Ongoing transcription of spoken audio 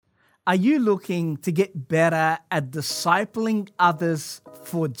Are you looking to get better at discipling others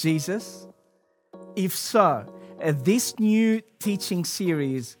for Jesus? If so, this new teaching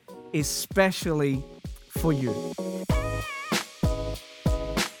series is specially for you.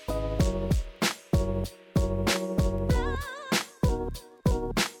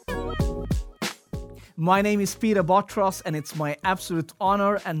 My name is Peter Botros, and it's my absolute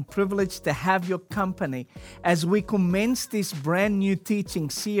honor and privilege to have your company as we commence this brand new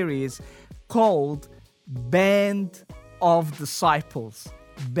teaching series called Band of Disciples.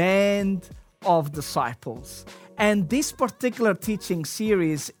 Band of Disciples. And this particular teaching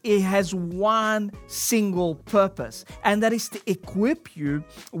series, it has one single purpose, and that is to equip you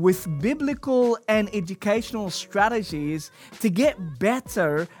with biblical and educational strategies to get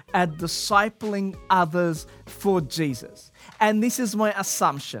better at discipling others for Jesus. And this is my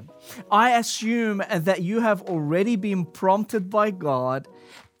assumption. I assume that you have already been prompted by God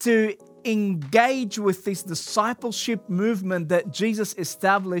to engage with this discipleship movement that Jesus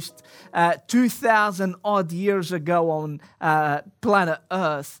established 2,000 odd years ago on planet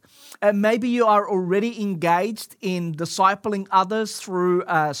Earth. Maybe you are already engaged in discipling others through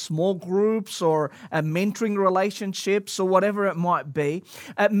small groups or mentoring relationships or whatever it might be.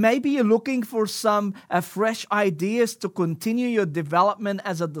 Maybe you're looking for some fresh ideas to continue your development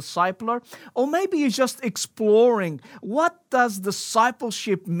as a discipler, or maybe you're just exploring what does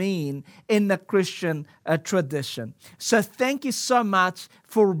discipleship mean in the Christian tradition. So thank you so much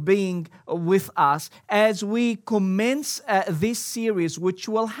for being with us as we commence this series, which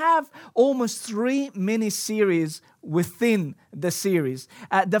will have almost 3 mini-series within the series.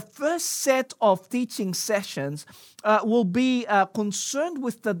 The first set of teaching sessions will be concerned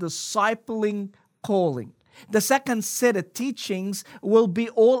with the discipling calling. The second set of teachings will be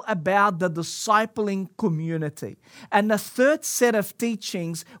all about the discipling community. And the third set of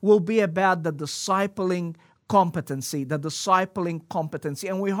teachings will be about the discipling competency.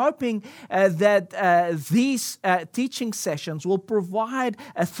 And we're hoping that these teaching sessions will provide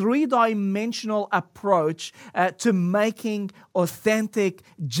a 3-dimensional approach to making authentic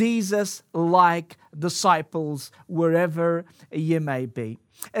Jesus-like disciples wherever you may be.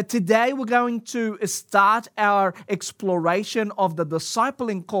 Today we're going to start our exploration of the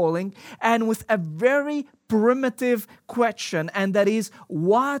discipling calling, and with a very primitive question, and that is,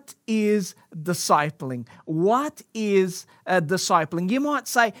 what is discipling? What is discipling? You might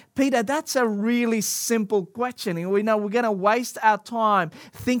say, Peter, that's a really simple question. And we know we're going to waste our time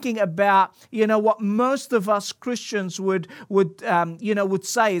thinking about, what most of us Christians would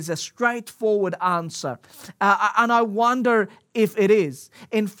say is a straightforward answer. And I wonder if it is.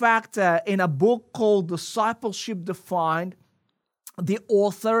 In fact, in a book called Discipleship Defined, the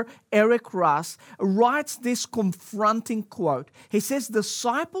author, Eric Russ, writes this confronting quote. He says,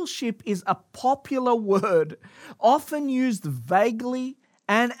 discipleship is a popular word, often used vaguely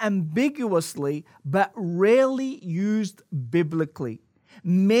and ambiguously, but rarely used biblically.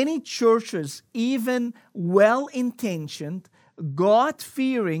 Many churches, even well-intentioned,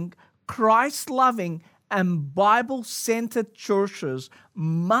 God-fearing, Christ-loving, and Bible-centered churches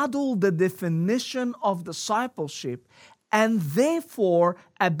muddle the definition of discipleship and therefore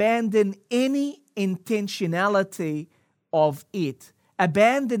abandon any intentionality of it,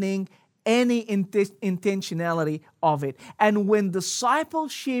 abandoning any intentionality of it. And when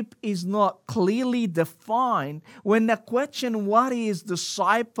discipleship is not clearly defined, when the question, what is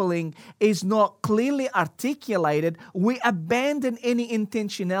discipling, is not clearly articulated, we abandon any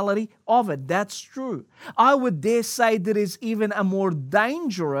intentionality of it. That's true. I would dare say there is even a more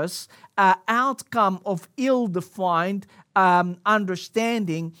dangerous outcome of ill-defined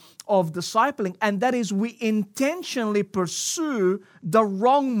understanding of discipling, and that is we intentionally pursue the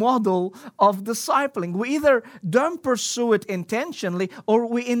wrong model of discipling. We either don't pursue it intentionally, or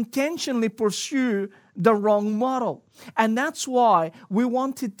we intentionally pursue the wrong model. And that's why we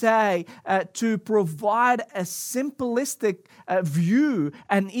want today to provide a simplistic view,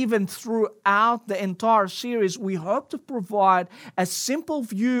 and even throughout the entire series, we hope to provide a simple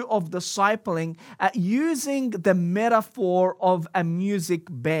view of discipling using the metaphor of a music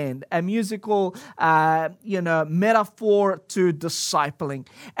band, a musical, metaphor to discipling.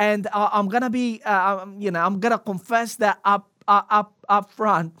 And I'm gonna confess that up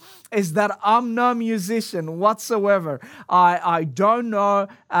front is that I'm no musician whatsoever. I don't know,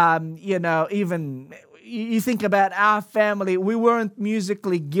 even you think about our family, we weren't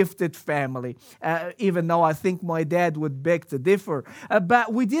musically gifted family, even though I think my dad would beg to differ.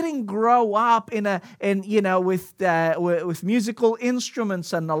 But we didn't grow up with musical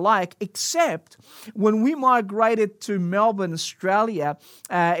instruments and the like, except when we migrated to Melbourne, Australia,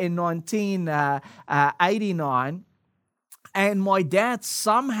 in 1989. And my dad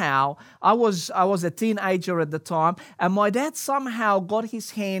somehow, I was a teenager at the time, and my dad somehow got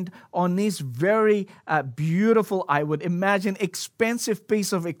his hand on this very beautiful, I would imagine, expensive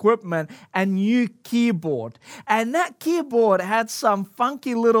piece of equipment, a new keyboard. And that keyboard had some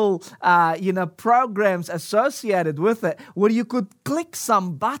funky little, programs associated with it, where you could click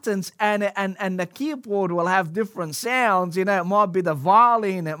some buttons, and the keyboard will have different sounds. It might be the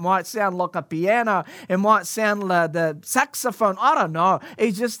violin, it might sound like a piano, it might sound like the saxophone. I don't know.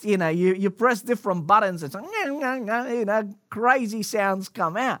 It's just, you press different buttons. It's crazy sounds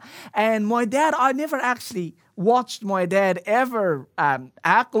come out. And my dad, I never actually watched my dad ever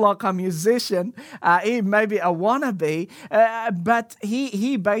act like a musician. He maybe a wannabe, but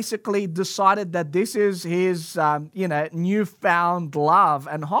he basically decided that this is his newfound love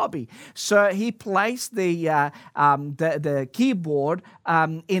and hobby. So he placed the keyboard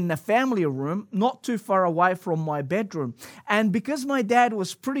in the family room, not too far away from my bedroom. And because my dad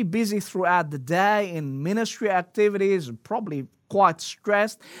was pretty busy throughout the day in ministry activities, probably quite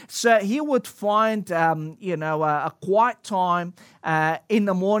stressed, so he would find a quiet time in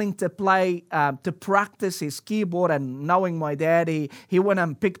the morning to play, to practice his keyboard. And knowing my dad, he went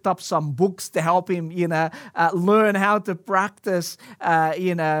and picked up some books to help him learn how to practice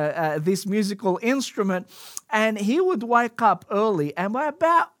this musical instrument. And he would wake up early, and by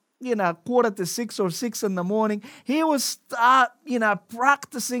about 5:45 or 6 in the morning, he would start,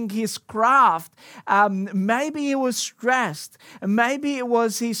 practicing his craft. Maybe he was stressed. Maybe it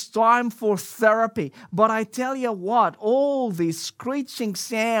was his time for therapy. But I tell you what, all these screeching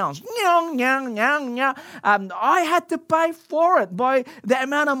sounds, I had to pay for it by the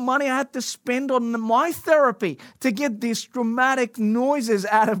amount of money I had to spend on my therapy to get these dramatic noises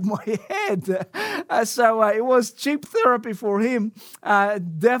out of my head. So it was cheap therapy for him,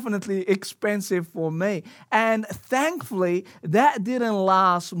 definitely expensive for me. And thankfully, that didn't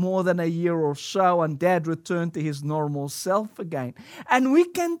last more than a year or so, and Dad returned to his normal self again. And we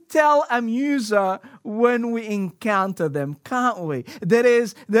can tell a muser when we encounter them, can't we? There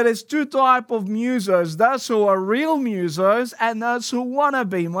is two types of musers: those who are real musers and those who wanna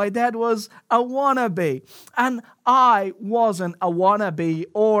be. My dad was a wannabe, and I wasn't a wannabe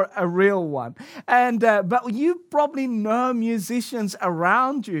or a real one. And but you probably know musicians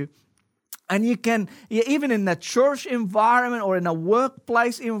around you. And you can, even in a church environment or in a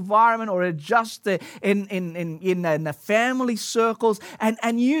workplace environment or just in the family circles,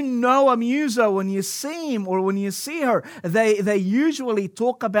 and you know a muser when you see him or when you see her. They usually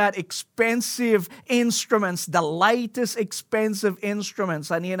talk about expensive instruments, the latest expensive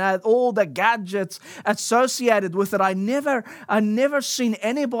instruments, and all the gadgets associated with it. I never seen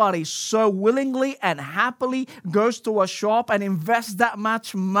anybody so willingly and happily goes to a shop and invest that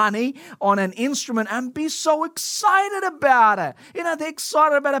much money on an instrument and be so excited about it. They're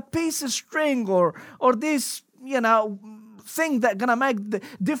excited about a piece of string or this, thing that's going to make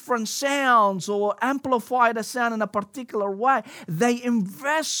different sounds or amplify the sound in a particular way. They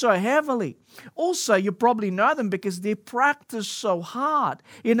invest so heavily. Also, you probably know them because they practice so hard.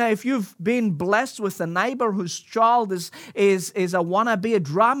 If you've been blessed with a neighbor whose child is a wannabe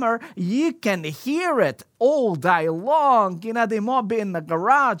drummer, you can hear it all day long. They might be in the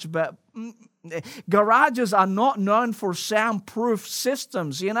garage, but garages are not known for soundproof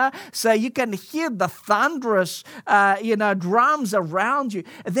systems, so you can hear the thunderous, drums around you.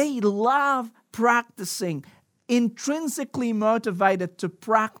 They love practicing, intrinsically motivated to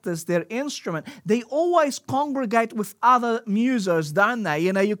practice their instrument. They always congregate with other musers, don't they?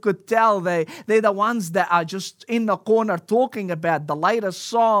 You could tell they're the ones that are just in the corner talking about the latest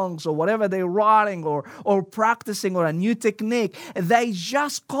songs or whatever they're writing or practicing or a new technique. They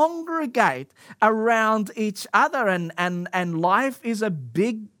just congregate around each other, and life is a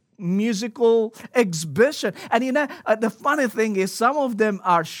big musical exhibition. And the funny thing is, some of them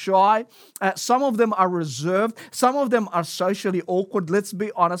are shy, some of them are reserved, some of them are socially awkward. Let's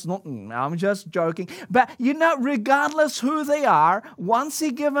be honest. I'm just joking. But regardless who they are, once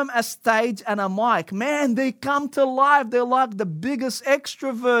you give them a stage and a mic, man, they come to life. They're like the biggest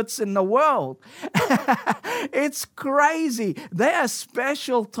extroverts in the world. It's crazy. They are a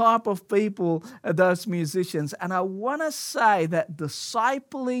special type of people, those musicians. And I want to say that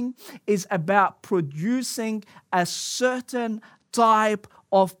discipling is about producing a certain type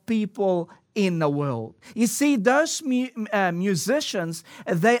of people in the world. You see, those musicians,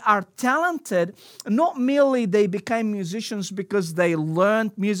 they are talented. Not merely they became musicians because they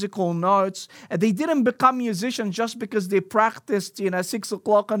learned musical notes. They didn't become musicians just because they practiced, 6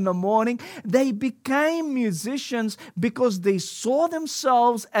 o'clock in the morning. They became musicians because they saw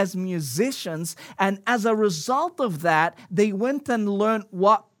themselves as musicians. And as a result of that, they went and learned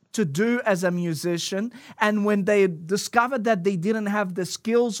what to do as a musician. And when they discovered that they didn't have the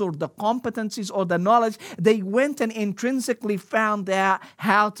skills or the competencies or the knowledge, they went and intrinsically found out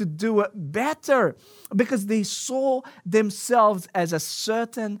how to do it better because they saw themselves as a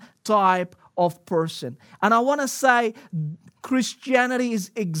certain type of person. And I want to say Christianity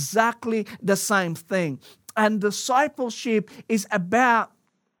is exactly the same thing. And discipleship is about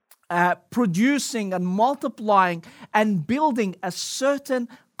producing and multiplying and building a certain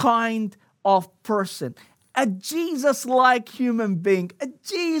kind of person, a Jesus-like human being,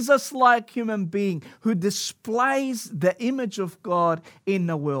 who displays the image of God in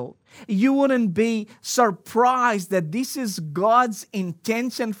the world. You wouldn't be surprised that this is God's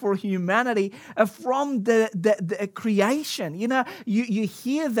intention for humanity from the creation. You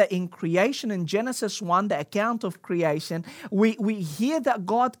hear that in creation, in Genesis 1, the account of creation, we hear that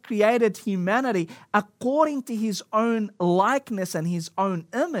God created humanity according to His own likeness and His own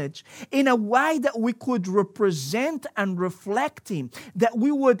image in a way that we could represent and reflect Him, that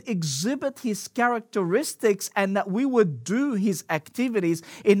we would exhibit His characteristics and that we would do His activities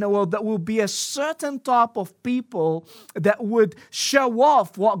in the world. That will be a certain type of people that would show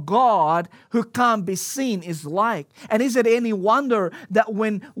off what God, who can't be seen, is like. And is it any wonder that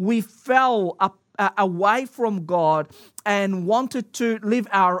when we fell away from God and wanted to live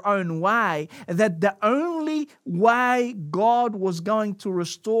our own way, that the only way God was going to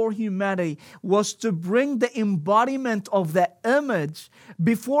restore humanity was to bring the embodiment of the image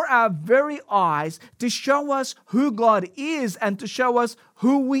before our very eyes to show us who God is and to show us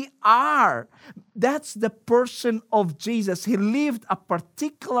who we are. That's the person of Jesus. He lived a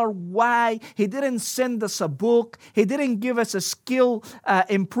particular way. He didn't send us a book. He didn't give us a skill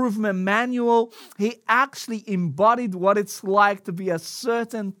improvement manual. He actually embodied what it's like to be a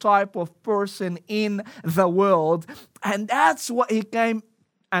certain type of person in the world. And that's what He came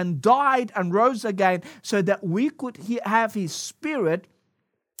and died and rose again so that we could have His Spirit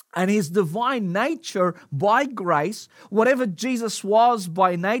and His divine nature by grace. Whatever Jesus was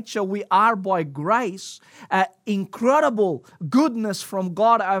by nature, we are by grace. Incredible goodness from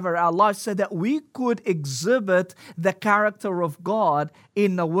God over our lives so that we could exhibit the character of God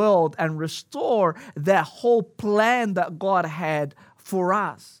in the world and restore the whole plan that God had for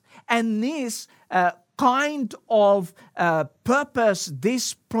us. And this kind of purpose,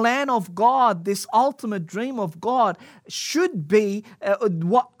 this plan of God, this ultimate dream of God should be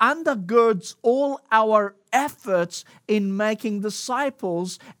what undergirds all our efforts in making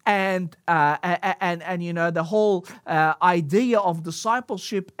disciples and the whole idea of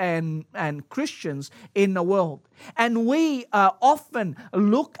discipleship and Christians in the world. And we often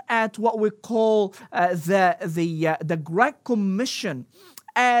look at what we call the Great Commission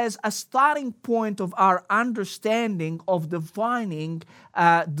as a starting point of our understanding of defining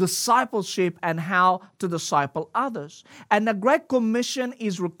discipleship and how to disciple others. And the Great Commission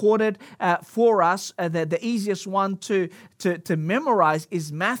is recorded for us. The easiest one to memorize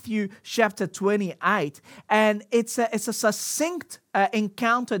is Matthew chapter 28. And it's a succinct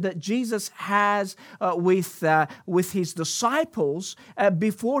encounter that Jesus has with His disciples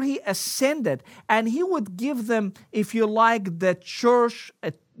before He ascended. And He would give them, if you like, the church,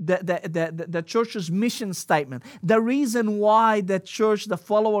 the church's mission statement, the reason why the church, the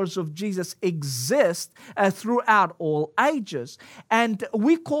followers of Jesus, exist throughout all ages. And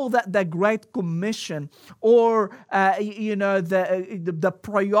we call that the Great Commission, or the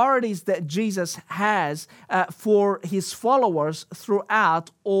priorities that Jesus has for His followers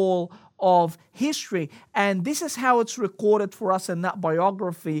throughout all of history. And this is how it's recorded for us in that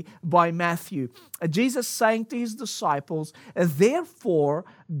biography by Matthew. Jesus saying to His disciples, "Therefore,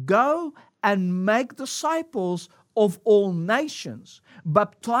 go and make disciples of all nations,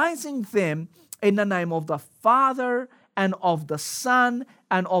 baptizing them in the name of the Father and of the Son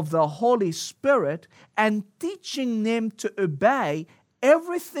and of the Holy Spirit, and teaching them to obey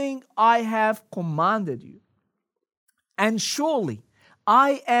everything I have commanded you. And surely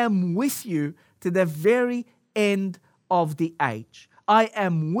I am with you to the very end of the age." I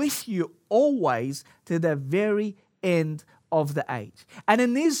am with you always to the very end of the age. And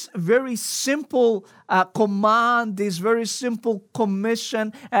in this very simple command, this very simple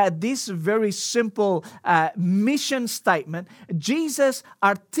commission, this very simple mission statement, Jesus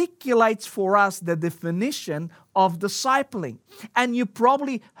articulates for us the definition of discipling. And you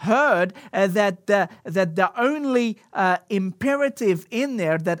probably heard that the only imperative in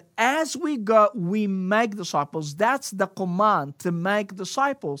there, that as we go, we make disciples. That's the command, to make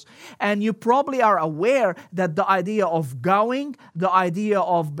disciples. And you probably are aware that the idea of going, the idea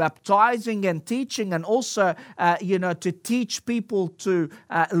of baptizing and teaching, and also, to teach people to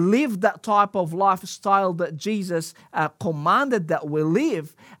live that type of lifestyle that Jesus commanded that we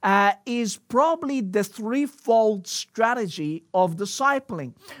live, is probably the threefold strategy of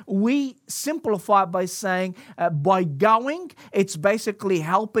discipling. We simplify by saying by going, it's basically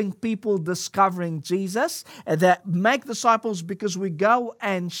helping people discovering Jesus, that make disciples because we go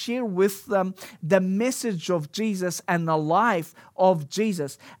and share with them the message of Jesus and the life of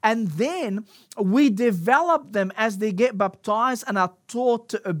Jesus. And then we develop them as they get baptized and are taught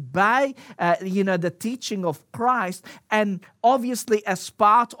to obey, the teaching of Christ. And obviously, as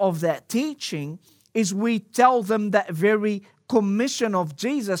part of that teaching, is we tell them that very commission of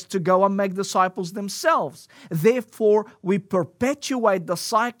Jesus to go and make disciples themselves. Therefore, we perpetuate the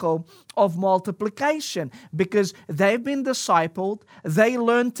cycle of multiplication because they've been discipled, they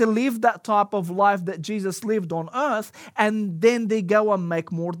learn to live that type of life that Jesus lived on earth, and then they go and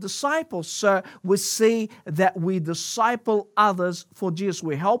make more disciples. So we see that we disciple others for Jesus.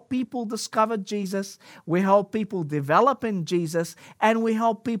 We help people discover Jesus, we help people develop in Jesus, and we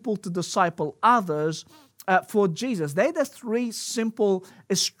help people to disciple others for Jesus. They're the three simple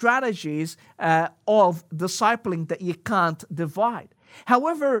strategies of discipling that you can't divide.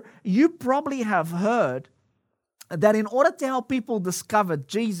 However, you probably have heard that in order to help people discover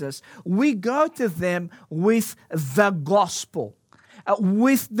Jesus, we go to them with the gospel,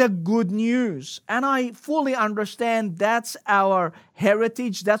 with the good news. And I fully understand that's our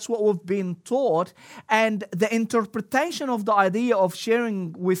heritage, that's what we've been taught. And the interpretation of the idea of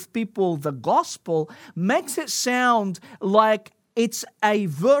sharing with people the gospel makes it sound like it's a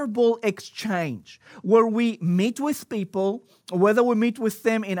verbal exchange where we meet with people, whether we meet with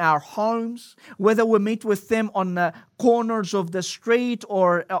them in our homes, whether we meet with them on the corners of the street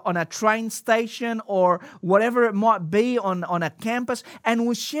or on a train station or whatever it might be on a campus, and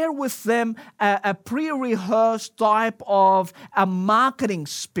we share with them a pre-rehearsed type of a marketing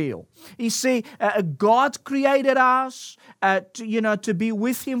spiel. You see, God created us to be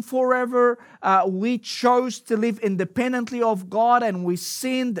with Him forever. We chose to live independently of God and we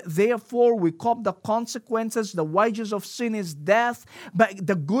sinned. Therefore, we cop the consequences. The wages of sin is death. But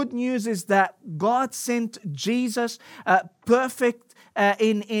the good news is that God sent Jesus, perfect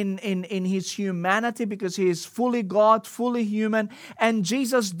in His humanity, because He is fully God, fully human. And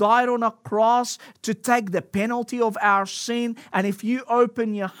Jesus died on a cross to take the penalty of our sin. And if you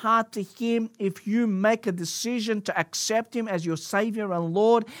open your heart to Him, if you make a decision to accept Him as your Savior and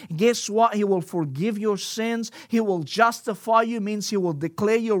Lord, guess what? He will forgive your sins. He will justify you, means He will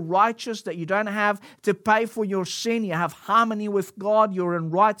declare you righteous, that you don't have to pay for your sin. You have harmony with God. You're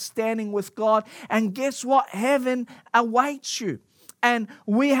in right standing with God. And guess what? Heaven awaits you. And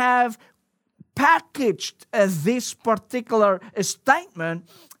we have packaged this particular statement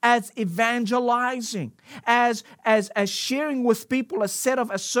as evangelizing, as sharing with people a set of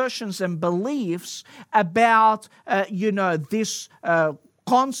assertions and beliefs about, this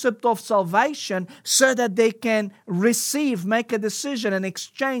concept of salvation, so that they can receive, make a decision, an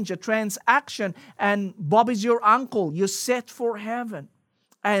exchange, a transaction, and Bob is your uncle. You're set for heaven.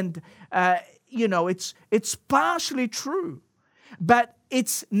 And, it's partially true. But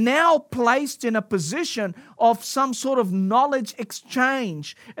it's now placed in a position of some sort of knowledge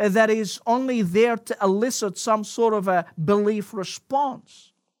exchange that is only there to elicit some sort of a belief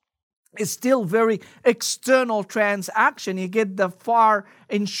response. It's still very external transaction. You get the fire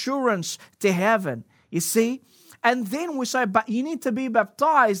insurance to heaven, you see. And then we say, but you need to be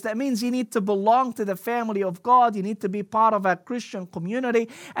baptized. That means you need to belong to the family of God. You need to be part of a Christian community.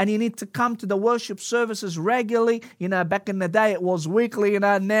 And you need to come to the worship services regularly. Back in the day it was weekly.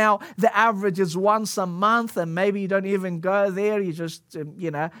 Now the average is once a month. And maybe you don't even go there. You just,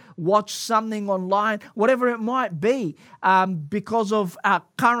 watch something online. Whatever it might be, because of our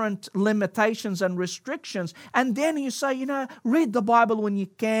current limitations and restrictions. And then you say, read the Bible when you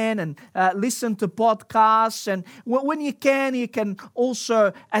can. And listen to podcasts. And when you can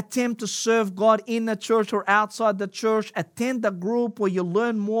also attempt to serve God in the church or outside the church. Attend a group where you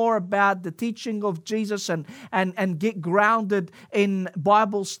learn more about the teaching of Jesus and get grounded in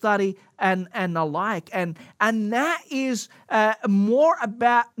Bible study and alike. And that is more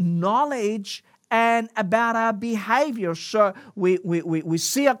about knowledge and about our behavior. So we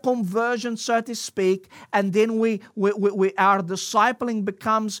see a conversion, so to speak, and then our discipling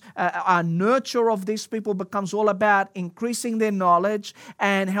becomes, our nurture of these people becomes all about increasing their knowledge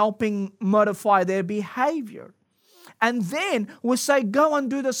and helping modify their behavior. And then we say, go and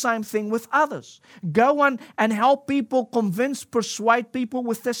do the same thing with others. Go on and help people, persuade people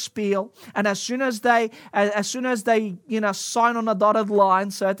with the spiel. And as soon as they, sign on a dotted line,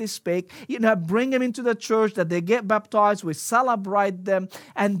 so to speak, bring them into the church, that they get baptized, we celebrate them,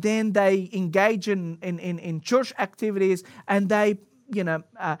 and then they engage in church activities, and they,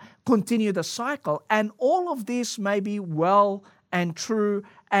 continue the cycle. And all of this may be well and true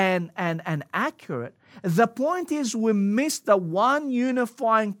and accurate. The point is, we miss the one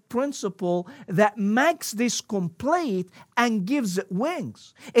unifying principle that makes this complete and gives it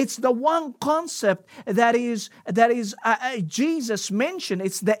wings. It's the one concept that is Jesus mentioned.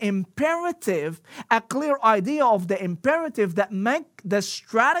 It's the imperative, a clear idea of the imperative that make the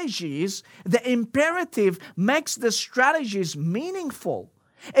strategies. The imperative makes the strategies meaningful.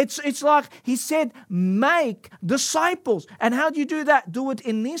 It's like he said, make disciples. And how do you do that? Do it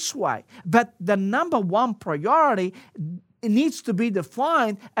in this way. But the number one priority needs to be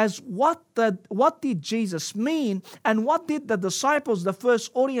defined as what did Jesus mean, and what did the disciples, the first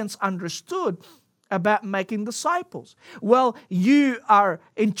audience, understood about making disciples. Well, you are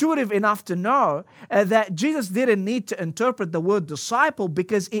intuitive enough to know that Jesus didn't need to interpret the word disciple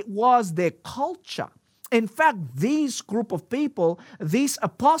because it was their culture. In fact, these group of people, these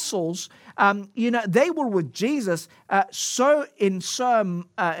apostles, they were with Jesus in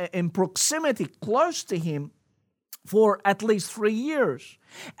proximity, close to him, for at least 3 years.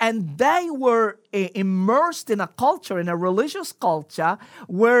 And they were immersed in a culture, in a religious culture,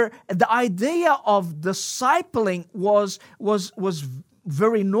 where the idea of discipling was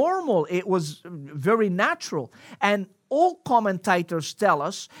very normal. It was very natural. And all commentators tell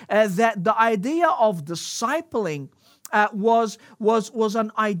us that the idea of discipling was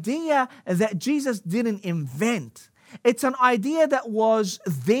an idea that Jesus didn't invent. It's an idea that was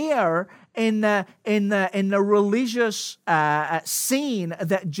there in the religious scene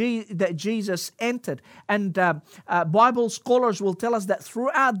that Jesus entered. And Bible scholars will tell us that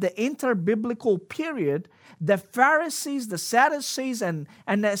throughout the inter-biblical period, the Pharisees, the Sadducees, and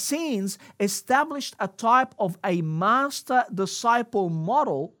the Essenes established a type of a master-disciple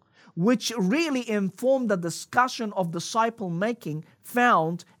model, which really informed the discussion of disciple-making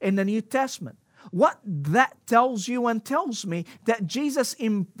found in the New Testament. What that tells you and tells me that Jesus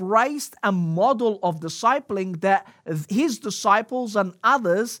embraced a model of discipling that his disciples and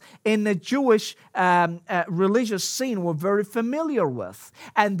others in the Jewish religious scene were very familiar with.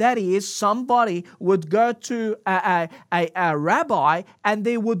 And that is, somebody would go to a rabbi and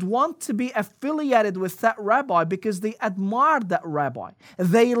they would want to be affiliated with that rabbi because they admired that rabbi.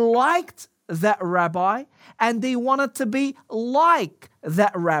 They liked that rabbi and they wanted to be like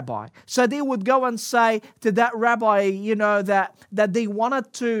that rabbi. So they would go and say to that rabbi, that they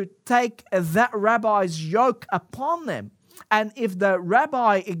wanted to take that rabbi's yoke upon them. And if the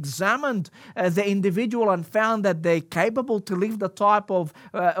rabbi examined the individual and found that they're capable to live the type of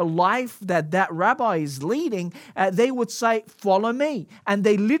life that rabbi is leading, they would say, follow me. And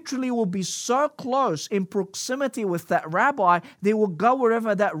they literally will be so close in proximity with that rabbi, they will go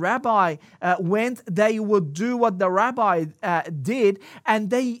wherever that rabbi went. They would do what the rabbi did, and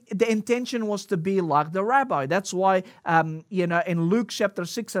the intention was to be like the rabbi. That's why, in Luke chapter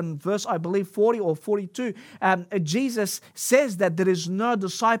 6 and verse, I believe, 40 or 42, Jesus says that there is no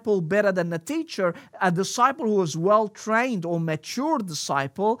disciple better than the teacher. A disciple who is well-trained or mature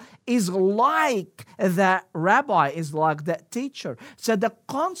disciple is like that rabbi, is like that teacher. So the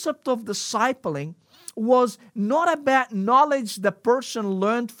concept of discipling was not about knowledge the person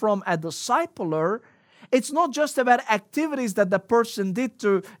learned from a discipler. It's not just about activities that the person did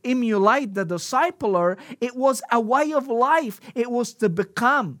to emulate the discipler. It was a way of life. It was to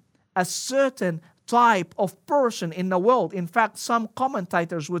become a certain type of person in the world. In fact, some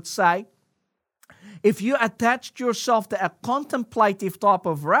commentators would say, If you attached yourself to a contemplative type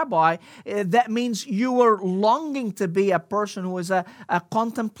of rabbi, that means you were longing to be a person who is a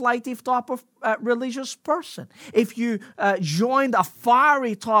contemplative type of religious person. If you joined a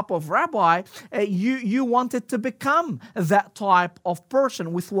fiery type of rabbi, you wanted to become that type of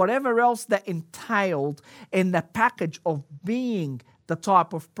person with whatever else that entailed in the package of being the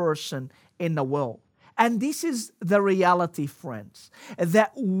type of person in the world. And this is the reality, friends,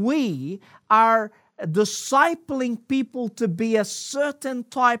 that we are discipling people to be a certain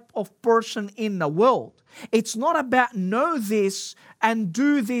type of person in the world. It's not about know this and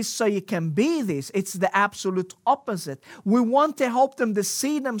do this so you can be this. It's the absolute opposite. We want to help them to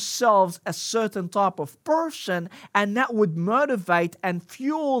see themselves as a certain type of person, and that would motivate and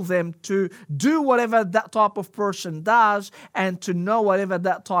fuel them to do whatever that type of person does and to know whatever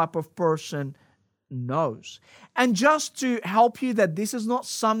that type of person knows. And just to help you that this is not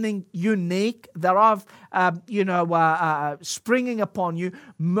something unique that I've, springing upon you,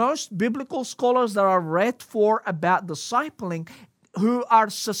 most biblical scholars that I've read for about discipling, who are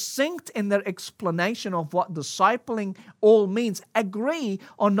succinct in their explanation of what discipling all means, agree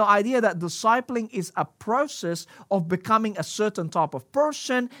on the idea that discipling is a process of becoming a certain type of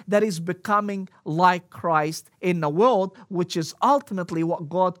person that is becoming like Christ in the world, which is ultimately what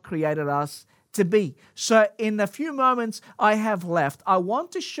God created us to be. So in a few moments I have left, I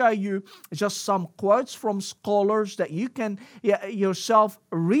want to show you just some quotes from scholars that you can yourself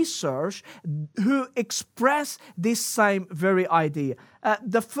research who express this same very idea.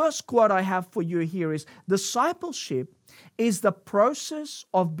 The first quote I have for you here is, discipleship is the process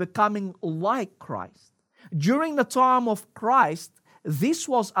of becoming like Christ. During the time of Christ, this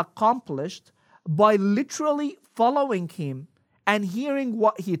was accomplished by literally following Him and hearing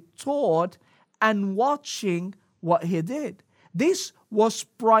what He taught and watching what He did. This was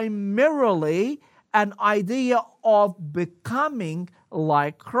primarily an idea of becoming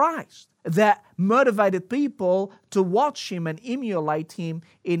like Christ that motivated people to watch Him and emulate Him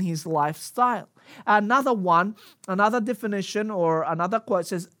in His lifestyle. Another definition or another quote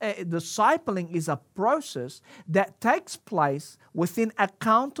says, discipling is a process that takes place within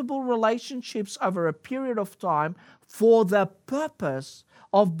accountable relationships over a period of time for the purpose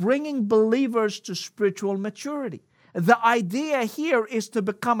of bringing believers to spiritual maturity. The idea here is to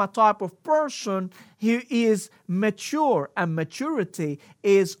become a type of person who is mature, and maturity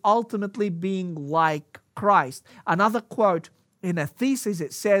is ultimately being like Christ. Another quote in a thesis,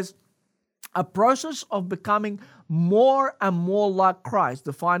 it says, a process of becoming more and more like Christ,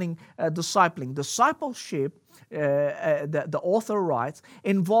 defining discipling. Discipleship, the author writes,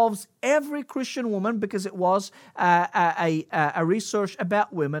 involves every Christian woman, because it was a research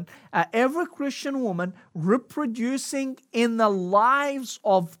about women, every Christian woman reproducing in the lives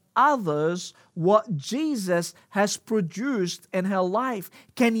of others what Jesus has produced in her life.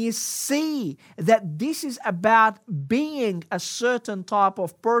 Can you see that this is about being a certain type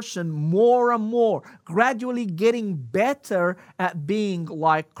of person more and more, gradually getting better at being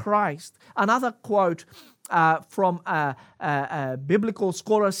like Christ? Another quote from a biblical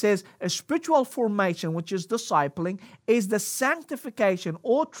scholar says, a spiritual formation, which is discipling, is the sanctification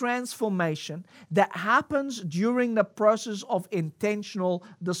or transformation that happens during the process of intentional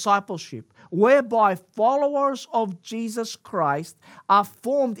discipleship, whereby followers of Jesus Christ are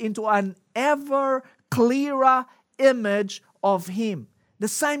formed into an ever clearer image of Him. The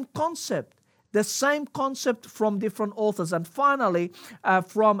same concept from different authors. And finally,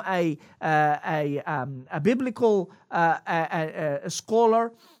 from a biblical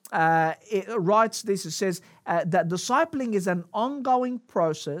scholar, it writes this. It says that discipling is an ongoing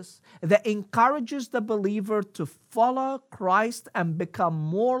process that encourages the believer to follow Christ and become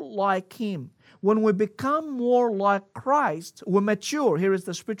more like Him. When we become more like Christ, we mature. Here is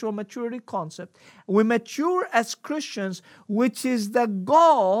the spiritual maturity concept. We mature as Christians, which is the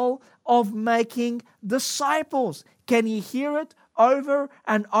goal of making disciples. Can you hear it over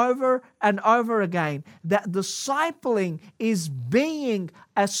and over and over again? That discipling is being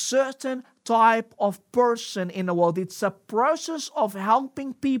a certain type of person in the world. It's a process of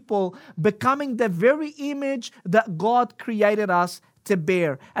helping people becoming the very image that God created us to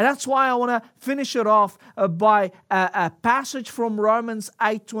bear. And that's why I want to finish it off by a passage from Romans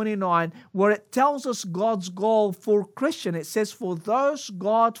 8:29, where it tells us God's goal for Christian. It says, for those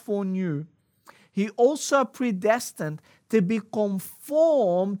God foreknew, He also predestined to be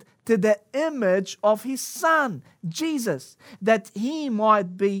conformed to the image of His Son, Jesus, that He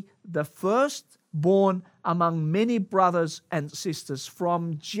might be the firstborn among many brothers and sisters.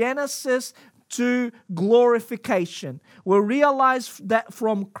 From Genesis to glorification. We realize that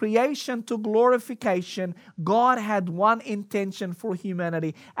from creation to glorification, God had one intention for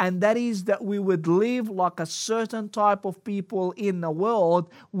humanity, and that is that we would live like a certain type of people in the world.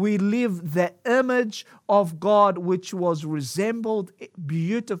 We live the image of God, which was resembled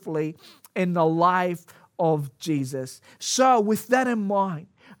beautifully in the life of Jesus. So with that in mind,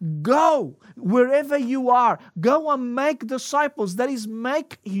 go wherever you are. Go and make disciples. That is,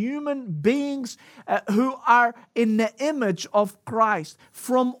 make human beings who are in the image of Christ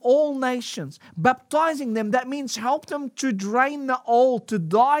from all nations. Baptizing them, that means help them to drain the old, to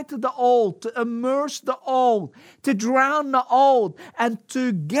die to the old, to immerse the old, to drown the old, and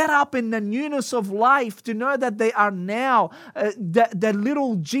to get up in the newness of life, to know that they are now the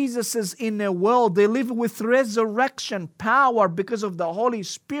little Jesuses in their world. They live with resurrection power because of the Holy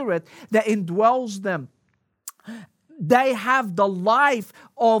Spirit that indwells them. They have the life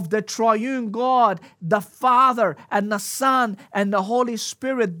of the triune God, the Father and the Son and the Holy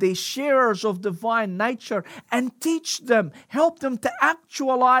Spirit, the sharers of divine nature, and teach them, help them to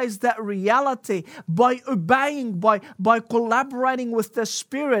actualize that reality by obeying, by collaborating with the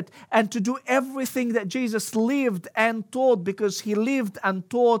Spirit, and to do everything that Jesus lived and taught, because He lived and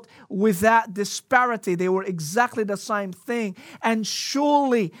taught without disparity. They were exactly the same thing. And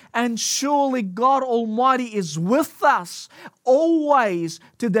surely God Almighty is with us always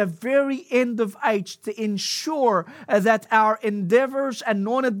to the very end of age, to ensure that our endeavors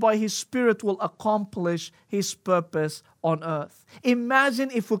anointed by His Spirit will accomplish His purpose on earth.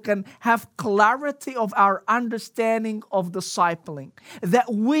 Imagine if we can have clarity of our understanding of discipling,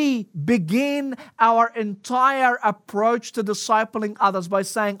 that we begin our entire approach to discipling others by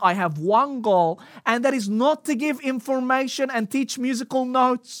saying, I have one goal, and that is not to give information and teach musical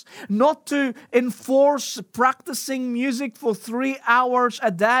notes, not to enforce practicing music for 3 hours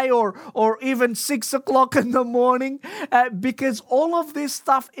a day or even 6 o'clock in the morning, because all of this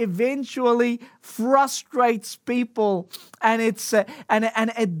stuff eventually frustrates people, and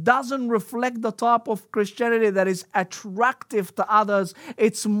it doesn't reflect the type of Christianity that is attractive to others.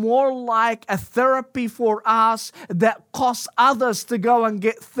 It's more like a therapy for us that costs others to go and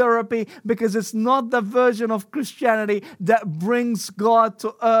get therapy, because it's not the version of Christianity that brings God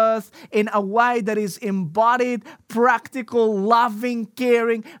to earth in a way that is embodied, practical, loving,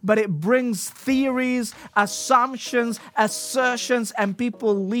 caring, but it brings theories, assumptions, assertions, and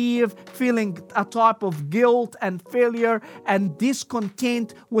people leave feeling a type of guilt and failure and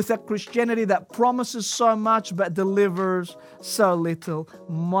discontent with a Christianity that promises so much but delivers so little.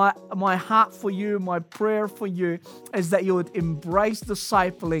 My heart for you, my prayer for you is that you would embrace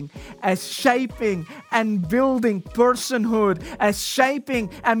discipling as shaping and building personhood, as shaping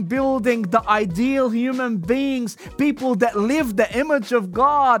and building the ideal human beings, people that live the image of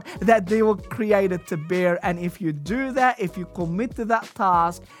God that they were created to bear. And if you do that, if you commit to that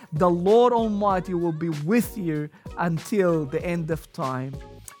task, the Lord Almighty will be with you until the end of time.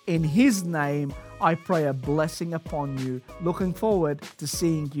 In His name, I pray a blessing upon you. Looking forward to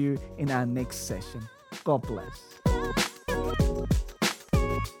seeing you in our next session. God bless.